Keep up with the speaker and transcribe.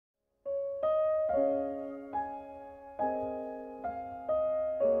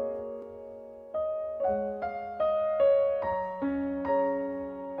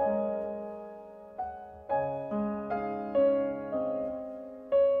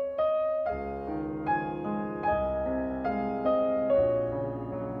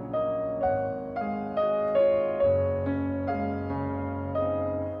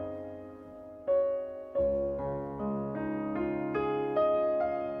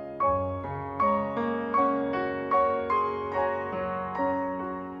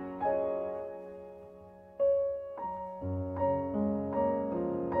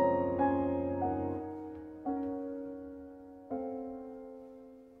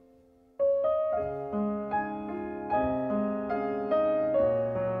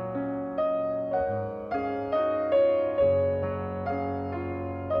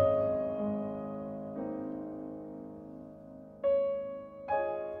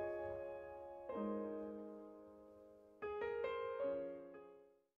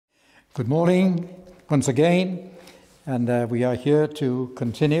Good morning once again, and we are here to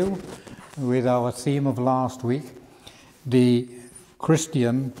continue with our theme of last week, the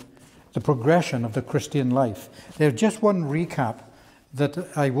progression of the Christian life. There's just one recap that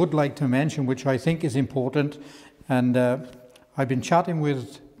I would like to mention, which I think is important, and I've been chatting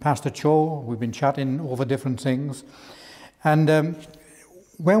with Pastor Cho, we've been chatting over different things, and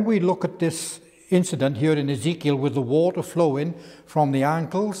when we look at this incident here in Ezekiel with the water flowing from the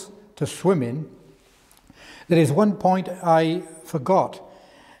ankles to swimming, there is one point I forgot,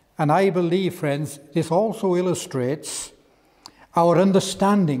 and I believe, friends, this also illustrates our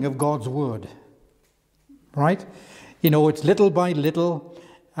understanding of God's Word, right? You know, it's little by little,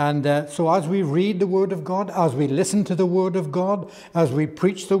 and so as we read the Word of God, as we listen to the Word of God, as we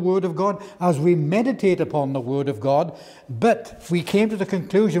preach the Word of God, as we meditate upon the Word of God, but we came to the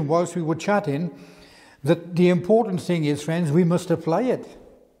conclusion whilst we were chatting that the important thing is, friends, we must apply it.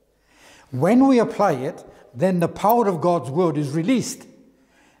 When we apply it, then the power of God's Word is released.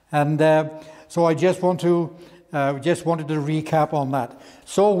 And so I just wanted to recap on that.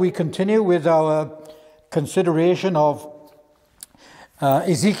 So we continue with our consideration of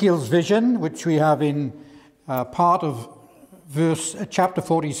Ezekiel's vision, which we have in part of chapter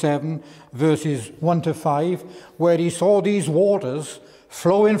 47, verses 1 to 5, where he saw these waters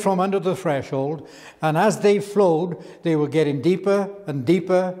flowing from under the threshold, and as they flowed, they were getting deeper and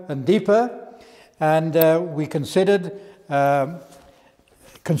deeper and deeper. And we considered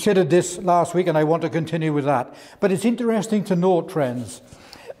this last week, and I want to continue with that. But it's interesting to note, friends,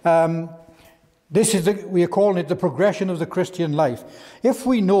 we are calling it the progression of the Christian life. If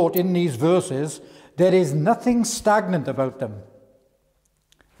we note in these verses, there is nothing stagnant about them,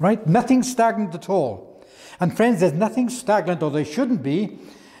 right? Nothing stagnant at all. And friends, there's nothing stagnant, or there shouldn't be,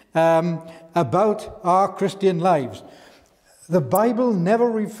 about our Christian lives. The Bible never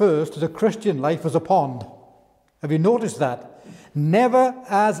refers to the Christian life as a pond. Have you noticed that? Never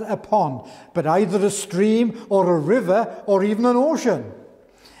as a pond, but either a stream or a river or even an ocean.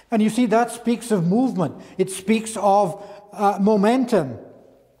 And you see, that speaks of movement. It speaks of momentum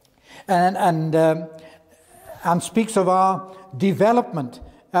and speaks of our development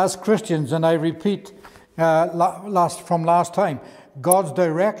as Christians. And I repeat from last time, God's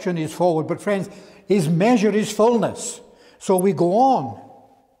direction is forward. But friends, His measure is fullness. So we go on.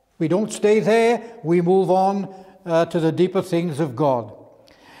 We don't stay there. We move on to the deeper things of God.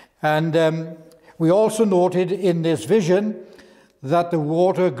 And we also noted in this vision that the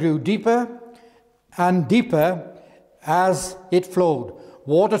water grew deeper and deeper as it flowed.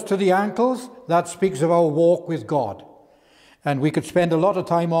 Waters to the ankles, that speaks of our walk with God. And we could spend a lot of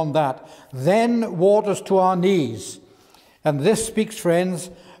time on that. Then waters to our knees. And this speaks, friends,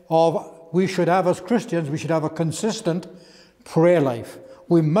 of we should have, as Christians, we should have a consistent prayer life.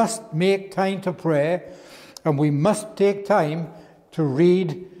 We must make time to pray, and we must take time to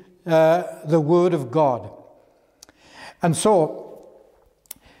read the Word of God. And so,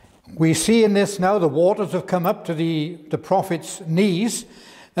 we see in this now the waters have come up to the prophet's knees,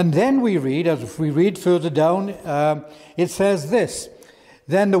 and then we read, as we read further down, it says this: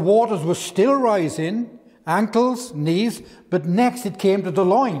 then the waters were still rising, ankles, knees, but next it came to the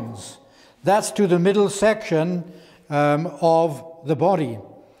loins. That's to the middle section of the body.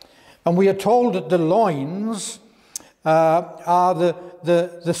 And we are told that the loins are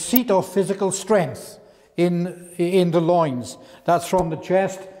the seat of physical strength in the loins. That's from the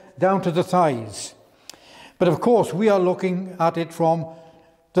chest down to the thighs. But of course, we are looking at it from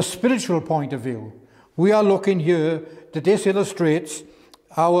the spiritual point of view. We are looking here that this illustrates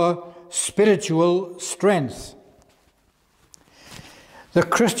our spiritual strength. As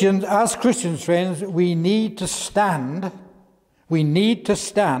Christians, friends, we need to stand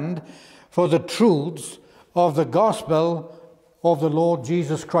for the truths of the gospel of the Lord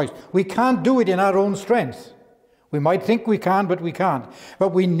Jesus Christ. We can't do it in our own strength. We might think we can, but we can't. But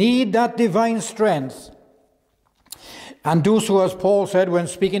we need that divine strength. And do so, as Paul said when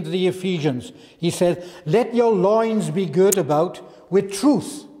speaking to the Ephesians. He said, let your loins be girt about with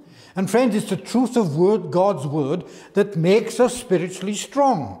truth. And friends, it's the truth of God's Word that makes us spiritually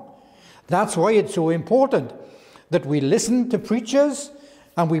strong. That's why it's so important that we listen to preachers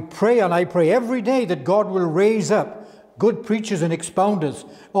and we pray, and I pray every day that God will raise up good preachers and expounders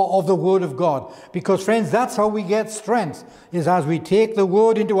of the Word of God. Because, friends, that's how we get strength, is as we take the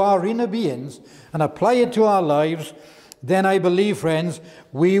Word into our inner beings and apply it to our lives. Then I believe, friends,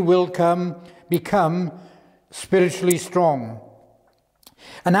 we will become spiritually strong.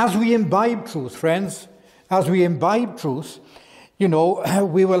 And as we imbibe truth, friends, we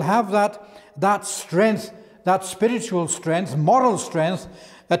will have that strength, that spiritual strength, moral strength,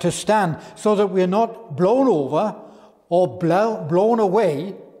 to stand, so that we're not blown over or blown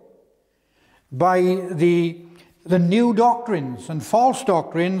away by the new doctrines and false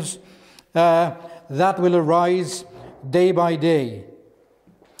doctrines that will arise day by day.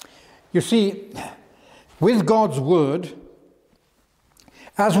 You see, with God's Word,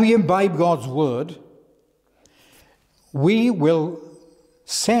 as we imbibe God's Word, we will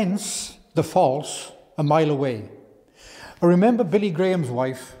sense the false a mile away. I remember Billy Graham's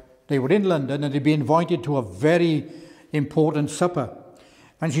wife. They were in London and they'd been invited to a very important supper.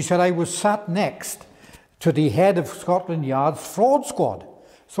 And she said, I was sat next to the head of Scotland Yard's fraud squad.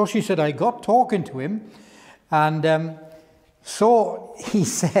 So she said, I got talking to him, and so she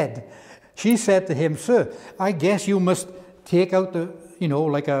said to him, sir, I guess you must take out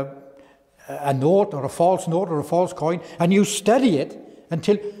like a note or a false note or a false coin, and you study it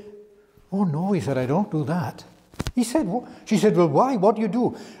until, oh no, he said, I don't do that. He said, well, she said, well, why? What do you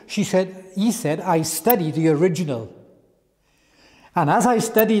do? He said, I study the original. And as I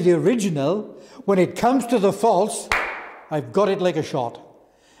study the original, when it comes to the false, I've got it like a shot.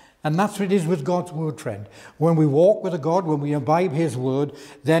 And that's what it is with God's Word, friend. When we walk with God, when we imbibe His Word,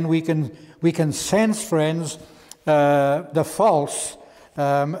 then we can sense, friends, the false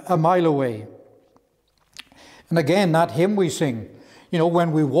a mile away. And again, that hymn we sing,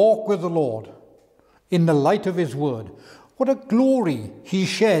 when we walk with the Lord in the light of His Word, what a glory He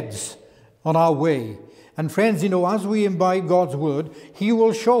sheds on our way. And friends, as we imbibe God's Word, He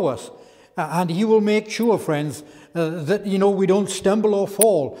will show us, and He will make sure, friends, that, we don't stumble or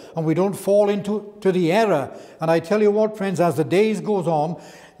fall, and we don't fall into the error. And I tell you what, friends, as the days goes on,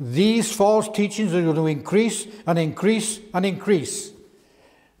 these false teachings are going to increase and increase and increase.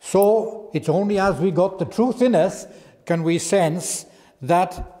 So it's only as we got the truth in us can we sense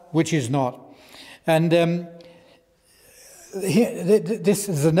that which is not. And this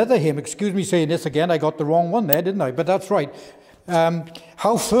is another hymn. Excuse me saying this again. I got the wrong one there, didn't I? But that's right.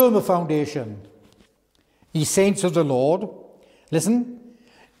 How firm a foundation, ye saints of the Lord, listen,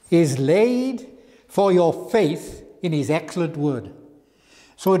 is laid for your faith in His excellent Word.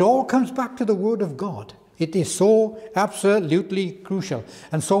 So it all comes back to the Word of God. It is so absolutely crucial.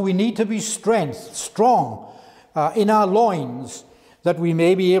 And so we need to be strong in our loins, that we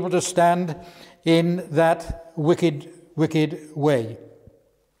may be able to stand in that wicked way.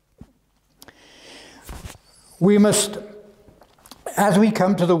 We must, as we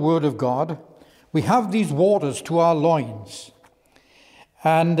come to the Word of God, we have these waters to our loins.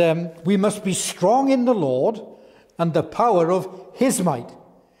 And we must be strong in the Lord and the power of His might.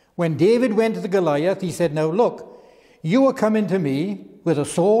 When David went to the Goliath, he said, now look, you are coming to me with a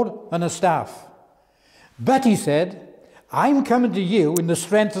sword and a staff. But he said, I'm coming to you in the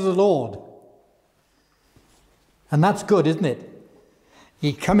strength of the Lord. And that's good, isn't it?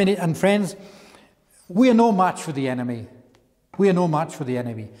 He come in, and friends, we are no match for the enemy. We are no match for the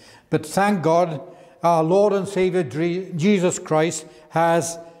enemy. But thank God, our Lord and Savior Jesus Christ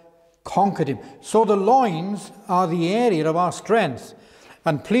has conquered him. So the loins are the area of our strength.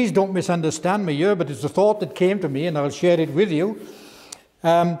 And please don't misunderstand me here, but it's a thought that came to me, and I'll share it with you.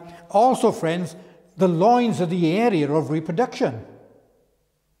 Also, friends, the loins are the area of reproduction.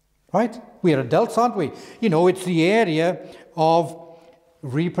 Right? We are adults, aren't we? It's the area of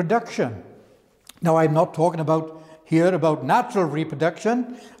reproduction. Now, I'm not talking about natural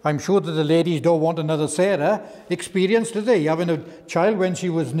reproduction. I'm sure that the ladies don't want another Sarah experience, do they? Having a child when she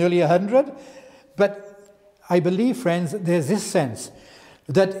was nearly 100. But I believe, friends, there's this sense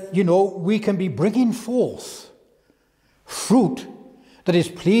that, we can be bringing forth fruit that is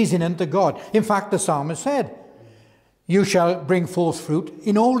pleasing unto God. In fact, the psalmist said, you shall bring forth fruit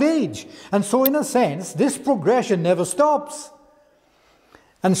in old age. And so, in a sense, this progression never stops.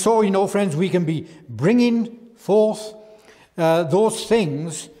 And so, friends, we can be bringing forth those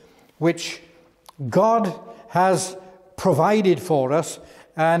things which God has provided for us,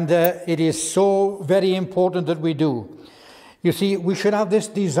 and it is so very important that we do. You see, we should have this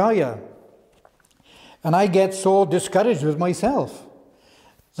desire. And I get so discouraged with myself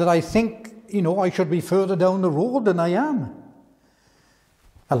that I think, I should be further down the road than I am.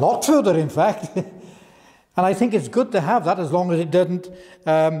 A lot further, in fact. And I think it's good to have that, as long as it doesn't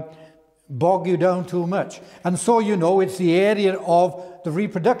bog you down too much. And so, it's the area of the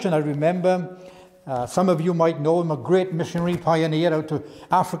reproduction. I remember, some of you might know him, a great missionary pioneer out to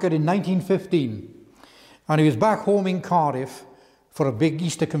Africa in 1915. And he was back home in Cardiff for a big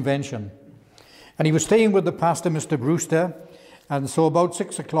Easter convention. And he was staying with the pastor, Mr. Brewster. And so about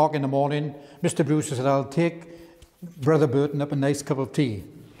 6 o'clock in the morning, Mr. Brewster said, I'll take Brother Burton up a nice cup of tea.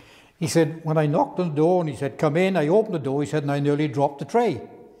 He said, when I knocked on the door and he said, come in, I opened the door, he said, and I nearly dropped the tray.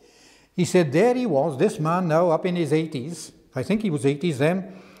 He said there he was, this man now up in his 80s, I think he was 80s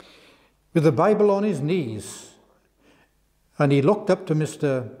then, with the Bible on his knees. And he looked up to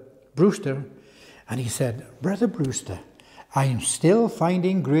Mr. Brewster and he said, Brother Brewster, I am still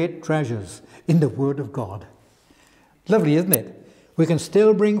finding great treasures in the Word of God. Lovely, isn't it? We can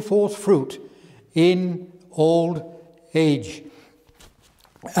still bring forth fruit in old age.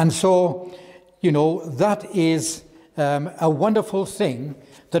 And so, you know, that is a wonderful thing,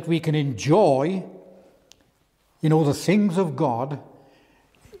 that we can enjoy, you know, the things of God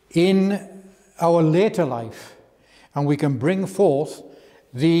in our later life. And we can bring forth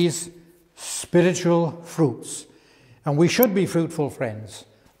these spiritual fruits. And we should be fruitful, friends,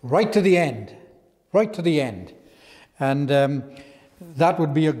 right to the end. Right to the end. And that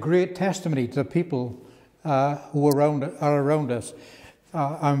would be a great testimony to the people who are around us.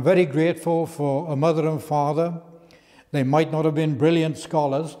 I'm very grateful for a mother and father. They might not have been brilliant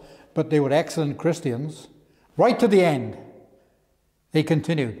scholars, but they were excellent Christians. Right to the end, they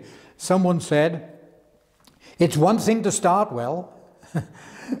continued. Someone said, it's one thing to start well,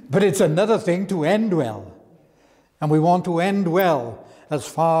 but it's another thing to end well. And we want to end well as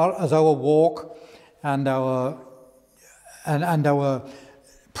far as our walk and our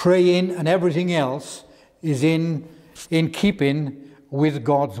praying and everything else is in keeping with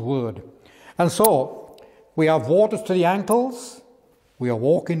God's word. And so we have waters to the ankles. We are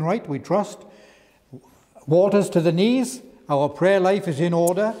walking right, we trust. Waters to the knees. Our prayer life is in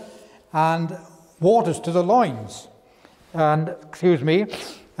order. And waters to the loins. And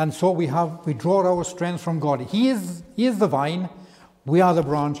so we draw our strength from God. He is the vine, we are the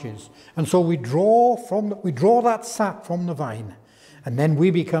branches. And so we draw that sap from the vine, and then we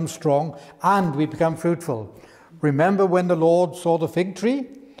become strong and we become fruitful. Remember when the Lord saw the fig tree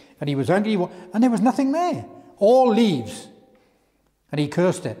and he was hungry and there was nothing there, all leaves, and he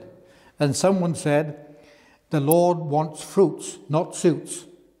cursed it. And someone said, the Lord wants fruits, not suits.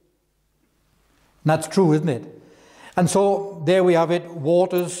 And that's true, isn't it? And so there we have it,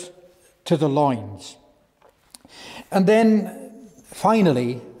 waters to the loins. And then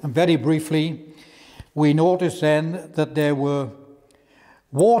finally, and very briefly, we notice then that there were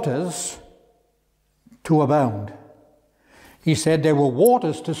waters to abound. He said there were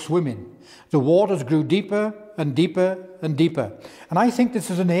waters to swim in. The waters grew deeper and deeper and deeper. And I think this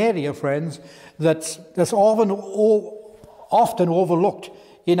is an area, friends, that's often overlooked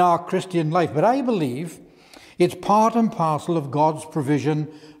in our Christian life. But I believe it's part and parcel of God's provision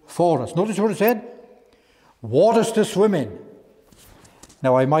for us. Notice what it said? Waters to swim in.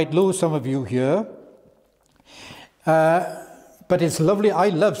 Now, I might lose some of you here, but it's lovely. I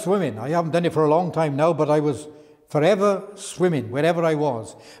love swimming. I haven't done it for a long time now, but I was forever swimming wherever I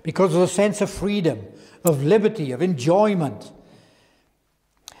was because of a sense of freedom, of liberty, of enjoyment.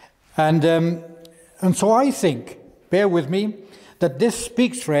 And so I think, bear with me, that this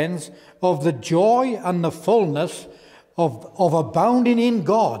speaks, friends, of the joy and the fullness of abounding in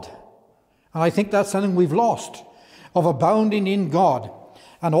God. And I think that's something we've lost, of abounding in God.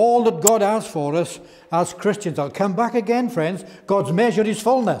 And all that God has for us as Christians. I'll come back again, friends. God's measure is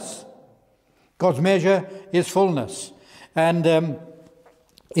fullness. God's measure is fullness. And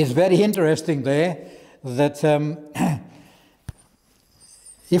it's very interesting there that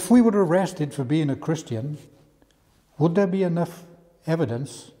if we were arrested for being a Christian, would there be enough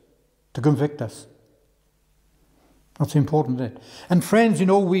evidence to convict us? That's important, isn't it? And friends, you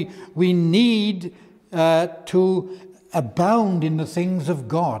know, we need to abound in the things of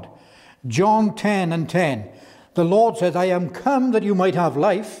God. John 10:10. The Lord says, I am come that you might have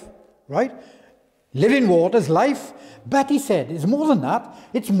life, right? Living waters, life. But he said, it's more than that.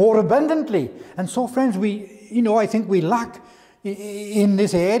 It's more abundantly. And so, friends, I think we lack in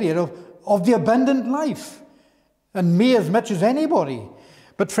this area of the abundant life. And me as much as anybody.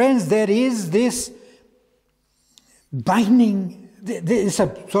 But friends, there is this this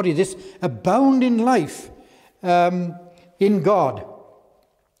abounding life in God.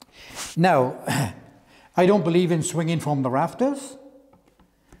 Now, I don't believe in swinging from the rafters,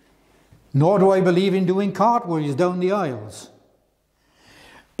 nor do I believe in doing cartwheels down the aisles.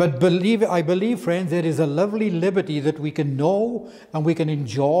 But I believe, friends, there is a lovely liberty that we can know and we can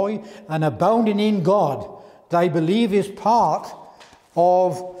enjoy, and abounding in God, that I believe is part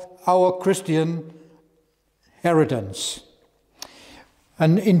of our Christian inheritance.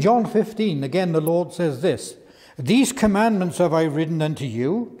 And in John 15, again, the Lord says this, these commandments have I written unto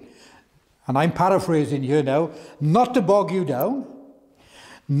you, and I'm paraphrasing here now, not to bog you down,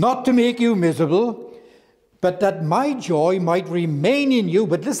 not to make you miserable, but that my joy might remain in you.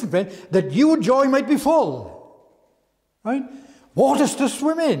 But listen, friend, that your joy might be full. Right? Waters to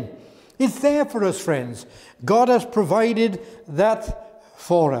swim in. It's there for us, friends. God has provided that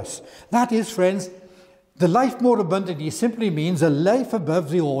for us. That is, friends, the life more abundantly simply means a life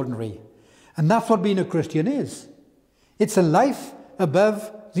above the ordinary. And that's what being a Christian is. It's a life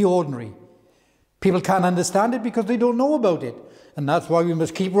above the ordinary. People can't understand it because they don't know about it. And that's why we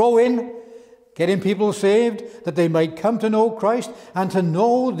must keep rowing, getting people saved, that they might come to know Christ and to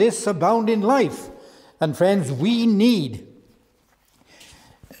know this abounding life. And friends, we need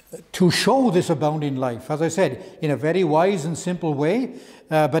to show this abounding life, as I said, in a very wise and simple way,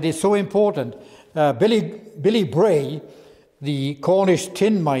 but it's so important. Billy Bray, the Cornish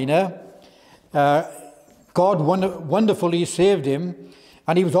tin miner, God wonderfully saved him,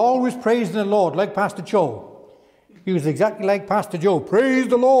 and he was always praising the Lord, like Pastor Joe. He was exactly like Pastor Joe. Praise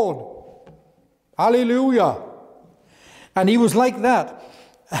the Lord. Hallelujah. And he was like that.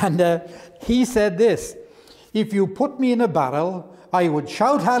 And he said this, if you put me in a barrel, I would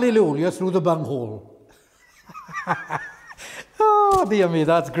shout hallelujah through the bunghole. Oh, dear me,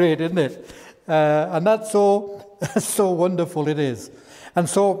 that's great, isn't it? And that's so wonderful it is. And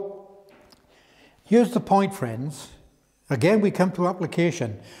so, here's the point, friends. Again, we come to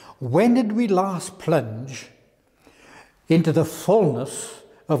application. When did we last plunge into the fullness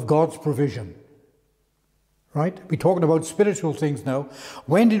of God's provision? Right? We're talking about spiritual things now.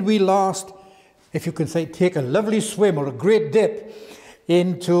 When did we last, if you can say, take a lovely swim or a great dip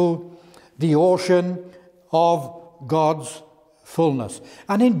into the ocean of God's fullness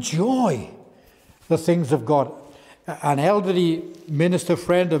and enjoy the things of God? An elderly minister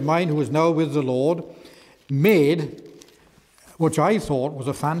friend of mine who is now with the Lord made, which I thought was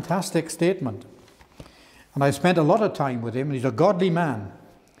a fantastic statement. And I spent a lot of time with him, and he's a godly man.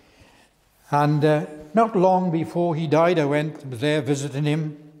 And not long before he died, I was there visiting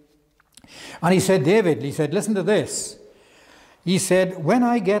him. And he said, David, he said, listen to this. He said, when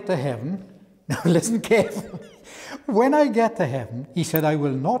I get to heaven, now listen carefully, when I get to heaven, he said, I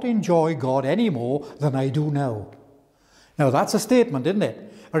will not enjoy God any more than I do now. Now that's a statement, isn't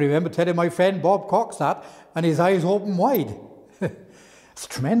it? I remember telling my friend Bob Cox that, and his eyes opened wide. It's a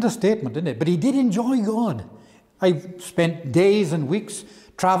tremendous statement, isn't it? But he did enjoy God. I spent days and weeks,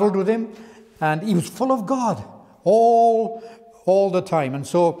 travelled with him, and he was full of God all the time. And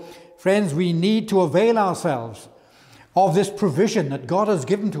so, friends, we need to avail ourselves of this provision that God has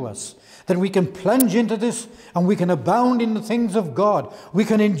given to us, that we can plunge into this and we can abound in the things of God. We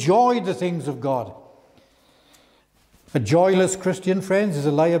can enjoy the things of God. A joyless Christian, friends, is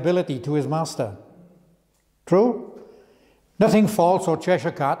a liability to his master. True? Nothing false or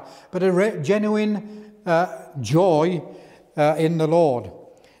Cheshire cat, but a genuine joy in the Lord.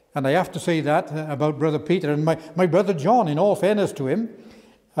 And I have to say that about Brother Peter and my brother John, in all fairness to him.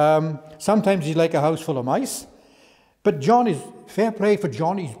 Sometimes he's like a house full of mice. But John is, fair play for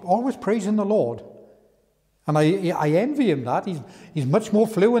John, he's always praising the Lord. And I envy him that. He's much more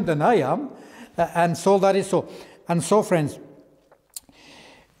fluent than I am. And so that is so. And so, friends,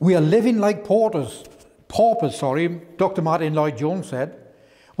 we are living like paupers, Dr. Martin Lloyd-Jones said,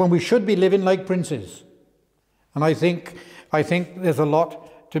 when we should be living like princes. And I think there's a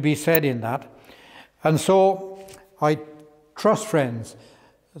lot to be said in that. And so I trust, friends,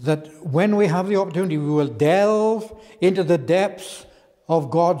 that when we have the opportunity, we will delve into the depths of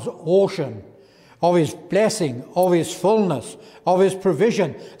God's ocean, of his blessing, of his fullness, of his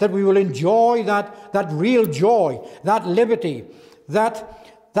provision, that we will enjoy that real joy, that liberty,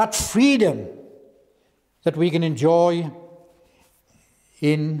 that freedom that we can enjoy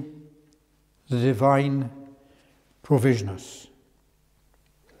in the divine provisionness.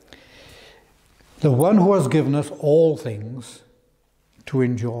 The one who has given us all things to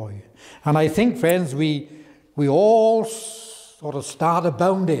enjoy. And I think, friends, we all sort of start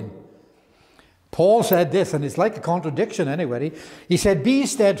abounding. Paul said this, and it's like a contradiction anyway. He said, be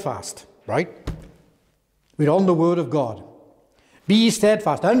steadfast, right? We're on the word of God. Be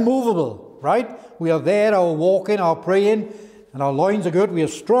steadfast, unmovable, right? We are there, our walking, our praying, and our loins are good, we are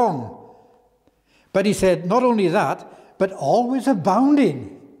strong. But he said, not only that, but always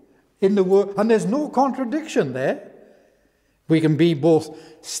abounding in the word. And there's no contradiction there. We can be both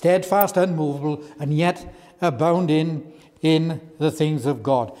steadfast, unmovable, and yet abounding in the things of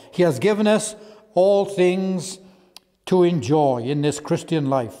God. He has given us all things to enjoy in this Christian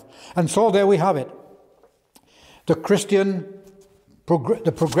life. And so there we have it. The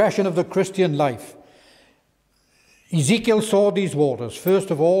progression of the Christian life. Ezekiel saw these waters.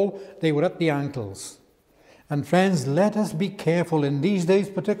 First of all, they were at the ankles. And friends, let us be careful in these days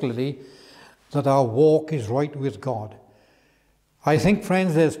particularly that our walk is right with God. I think,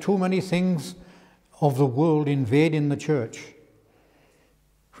 friends, there's too many things of the world invading the church.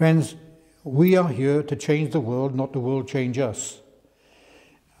 Friends, we are here to change the world, not the world change us.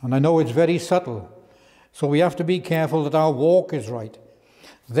 And I know it's very subtle, so we have to be careful that our walk is right.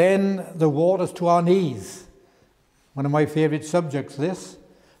 Then the water's to our knees. One of my favourite subjects, this,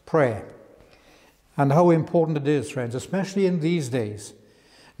 prayer. And how important it is, friends, especially in these days.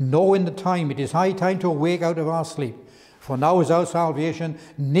 Knowing the time, it is high time to awake out of our sleep. For now is our salvation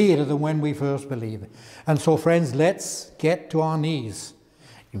nearer than when we first believed. And so, friends, let's get to our knees.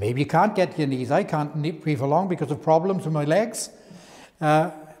 Maybe you can't get to your knees. I can't pray for long because of problems with my legs.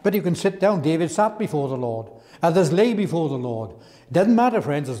 But you can sit down. David sat before the Lord. Others lay before the Lord. It doesn't matter,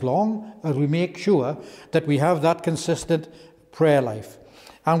 friends, as long as we make sure that we have that consistent prayer life.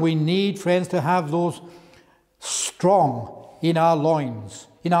 And we need, friends, to have those strong in our loins,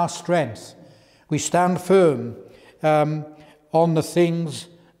 in our strength. We stand firm on the things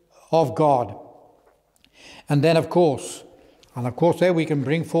of God. And then, of course, there we can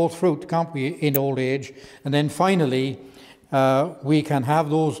bring forth fruit, can't we, in old age. And then finally, we can have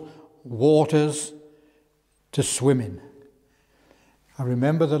those waters to swim in. I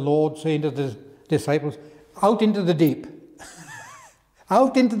remember the Lord saying to the disciples, out into the deep.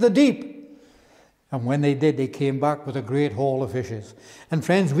 Out into the deep. And when they did, they came back with a great haul of fishes. And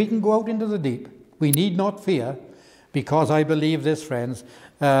friends, we can go out into the deep. We need not fear, because I believe this, friends,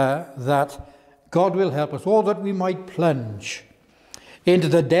 that God will help us, or that we might plunge into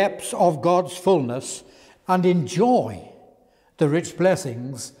the depths of God's fullness and enjoy the rich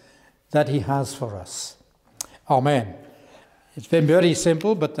blessings that he has for us. Amen. It's been very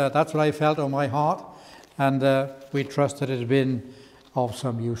simple, but that's what I felt on my heart, and we trust that it has been of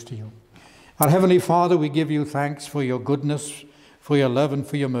some use to you. Our Heavenly Father, we give you thanks for your goodness, for your love and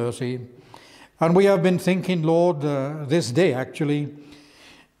for your mercy. And we have been thinking, Lord, this day actually,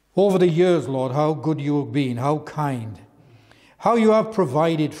 over the years, Lord, how good you have been, how kind, how you have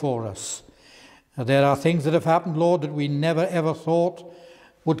provided for us. There are things that have happened, Lord, that we never ever thought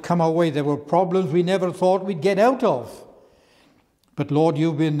would come our way. There were problems we never thought we'd get out of. But Lord,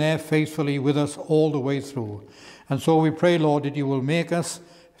 you've been there faithfully with us all the way through. And so we pray, Lord, that you will make us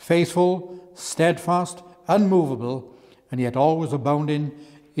faithful, steadfast, unmovable, and yet always abounding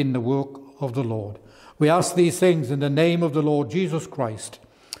in the work of the Lord. We ask these things in the name of the Lord Jesus Christ.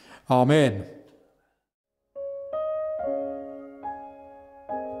 Amen.